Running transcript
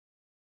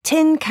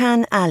Tin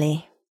Can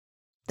Alley.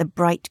 The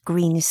bright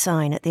green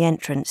sign at the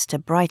entrance to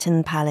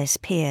Brighton Palace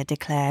Pier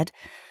declared,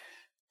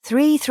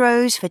 3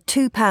 throws for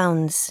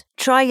 £2.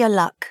 Try your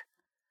luck.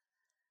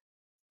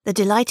 The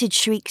delighted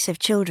shrieks of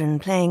children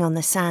playing on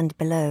the sand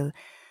below,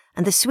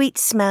 and the sweet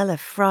smell of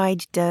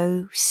fried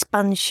dough,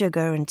 spun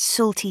sugar and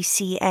salty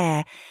sea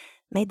air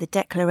made the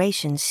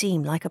declaration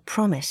seem like a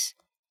promise.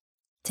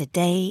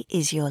 Today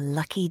is your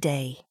lucky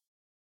day.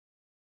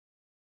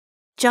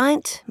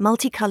 Giant,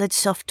 multicoloured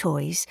soft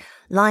toys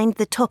lined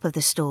the top of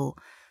the stall,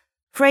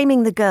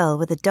 framing the girl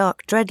with the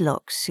dark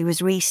dreadlocks who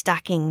was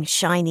restacking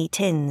shiny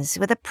tins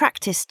with a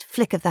practised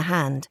flick of the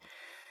hand.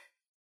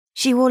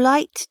 She wore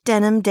light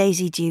denim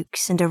Daisy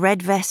Dukes and a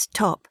red vest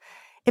top,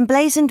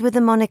 emblazoned with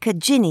the moniker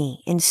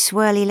Ginny in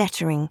swirly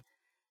lettering.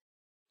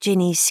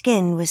 Ginny's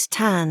skin was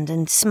tanned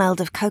and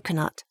smelled of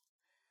coconut.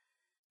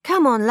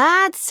 "Come on,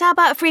 lads, how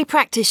about a free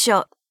practice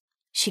shot?"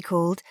 she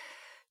called,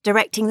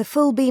 directing the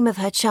full beam of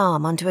her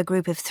charm onto a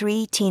group of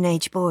 3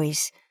 teenage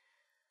boys.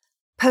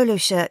 Polo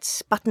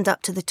shirts buttoned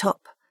up to the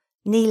top,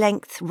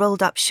 knee-length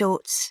rolled-up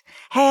shorts,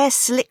 hair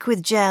slick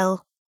with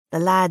gel, the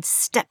lads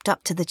stepped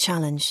up to the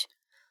challenge.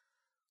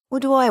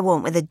 "What do I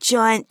want with a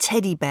giant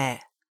teddy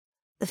bear?"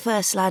 the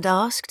first lad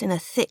asked in a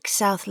thick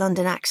South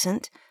London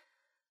accent.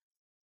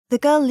 The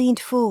girl leaned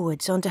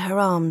forwards onto her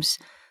arms,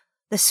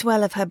 the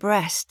swell of her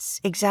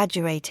breasts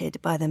exaggerated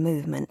by the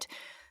movement.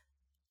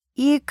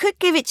 "You could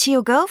give it to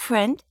your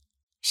girlfriend,"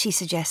 she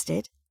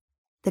suggested,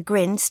 the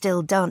grin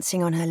still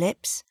dancing on her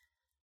lips.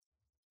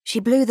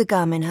 She blew the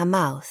gum in her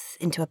mouth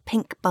into a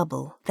pink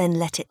bubble, then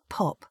let it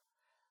pop.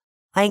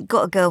 "I ain't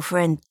got a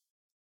girlfriend."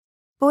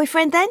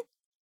 "Boyfriend, then?"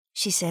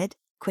 she said,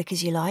 quick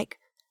as you like.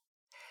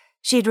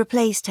 She had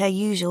replaced her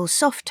usual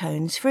soft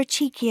tones for a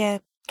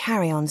cheekier,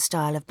 carry-on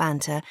style of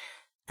banter,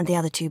 and the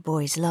other 2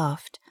 boys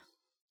laughed.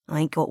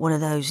 "I ain't got one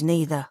of those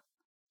neither,"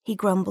 he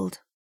grumbled,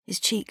 his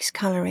cheeks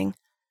colouring.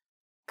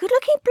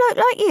 "Good-looking bloke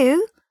like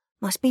you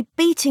must be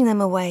beating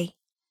them away."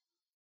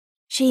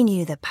 She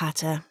knew the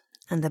patter,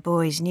 and the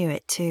boys knew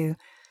it too.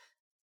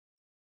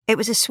 It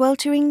was a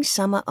sweltering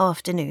summer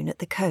afternoon at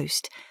the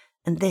coast,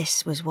 and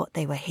this was what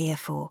they were here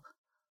for,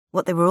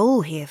 what they were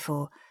all here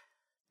for.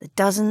 The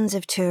dozens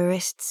of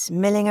tourists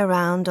milling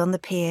around on the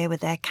pier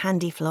with their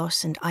candy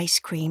floss and ice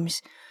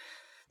creams.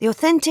 The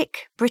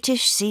authentic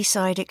British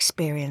seaside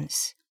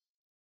experience.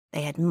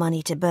 They had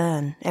money to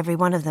burn, every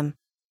one of them.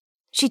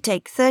 She'd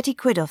take 30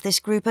 quid off this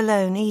group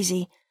alone,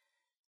 easy.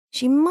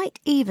 She might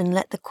even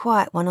let the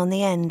quiet one on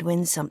the end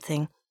win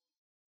something.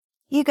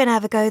 "You gonna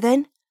have a go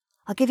then?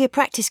 I'll give you a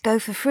practice go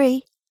for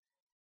free."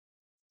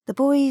 The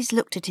boys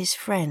looked at his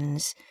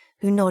friends,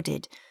 who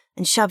nodded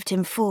and shoved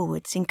him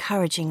forwards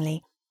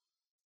encouragingly.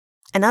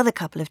 Another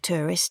couple of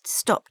tourists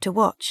stopped to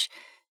watch.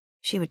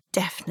 She would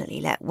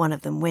definitely let one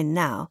of them win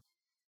now.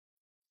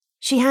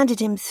 She handed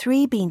him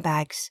 3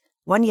 beanbags,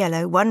 1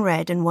 yellow, 1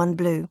 red and 1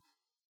 blue,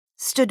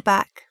 stood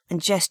back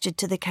and gestured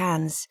to the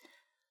cans.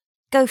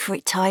 "Go for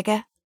it,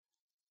 Tiger."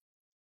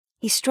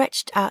 He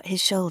stretched out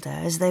his shoulder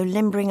as though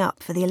limbering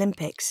up for the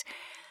Olympics.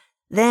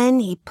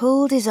 Then he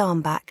pulled his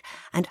arm back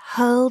and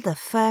hurled the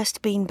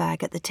first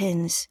beanbag at the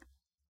tins.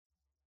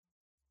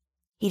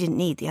 He didn't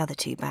need the other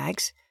 2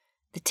 bags.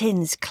 The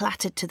tins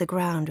clattered to the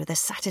ground with a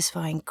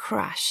satisfying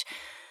crash,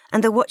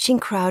 and the watching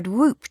crowd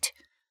whooped.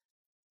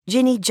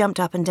 Ginny jumped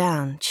up and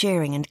down,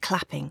 cheering and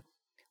clapping.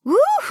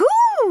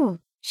 "Woo-hoo!"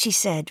 she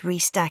said,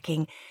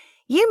 restacking.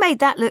 "You made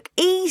that look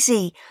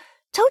easy.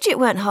 Told you it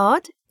weren't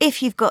hard,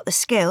 if you've got the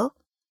skill."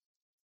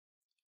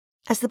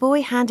 As the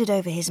boy handed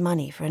over his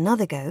money for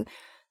another go,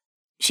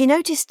 she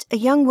noticed a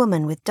young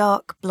woman with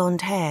dark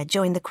blonde hair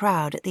join the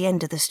crowd at the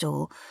end of the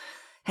stall,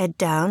 head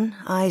down,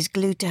 eyes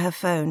glued to her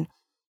phone,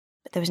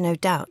 but there was no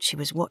doubt she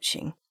was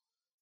watching.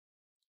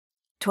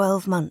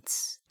 12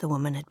 months the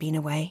woman had been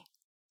away.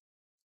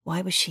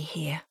 Why was she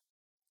here?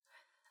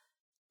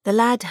 The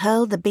lad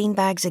hurled the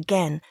beanbags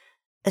again,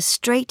 as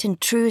straight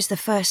and true as the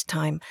first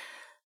time,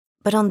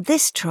 but on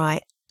this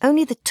try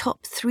only the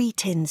top 3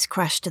 tins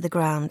crashed to the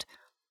ground.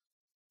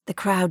 The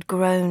crowd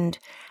groaned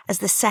as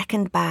the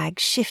second bag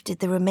shifted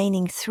the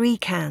remaining 3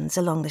 cans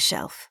along the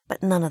shelf,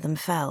 but none of them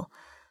fell.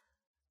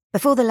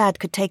 Before the lad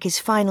could take his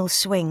final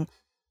swing,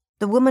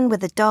 the woman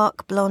with the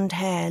dark blonde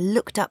hair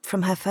looked up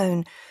from her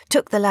phone,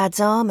 took the lad's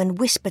arm and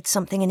whispered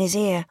something in his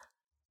ear.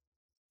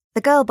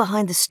 The girl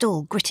behind the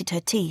stall gritted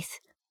her teeth.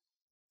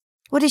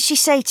 "What did she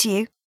say to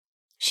you?"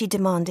 she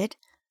demanded,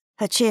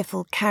 her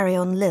cheerful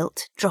carry-on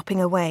lilt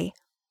dropping away.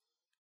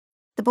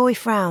 The boy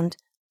frowned.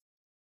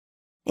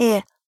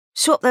 "Here,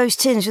 swap those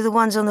tins with the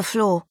ones on the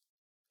floor,"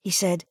 he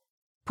said,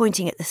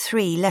 pointing at the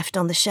 3 left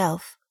on the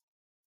shelf.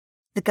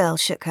 The girl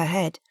shook her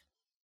head.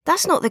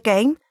 "That's not the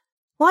game.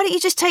 Why don't you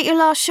just take your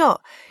last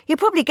shot? You'll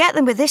probably get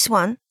them with this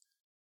one."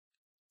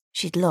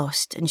 She'd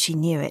lost, and she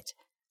knew it.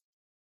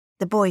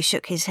 The boy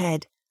shook his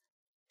head.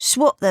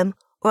 "Swap them,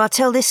 or I'll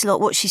tell this lot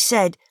what she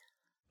said.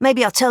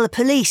 Maybe I'll tell the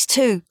police,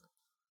 too."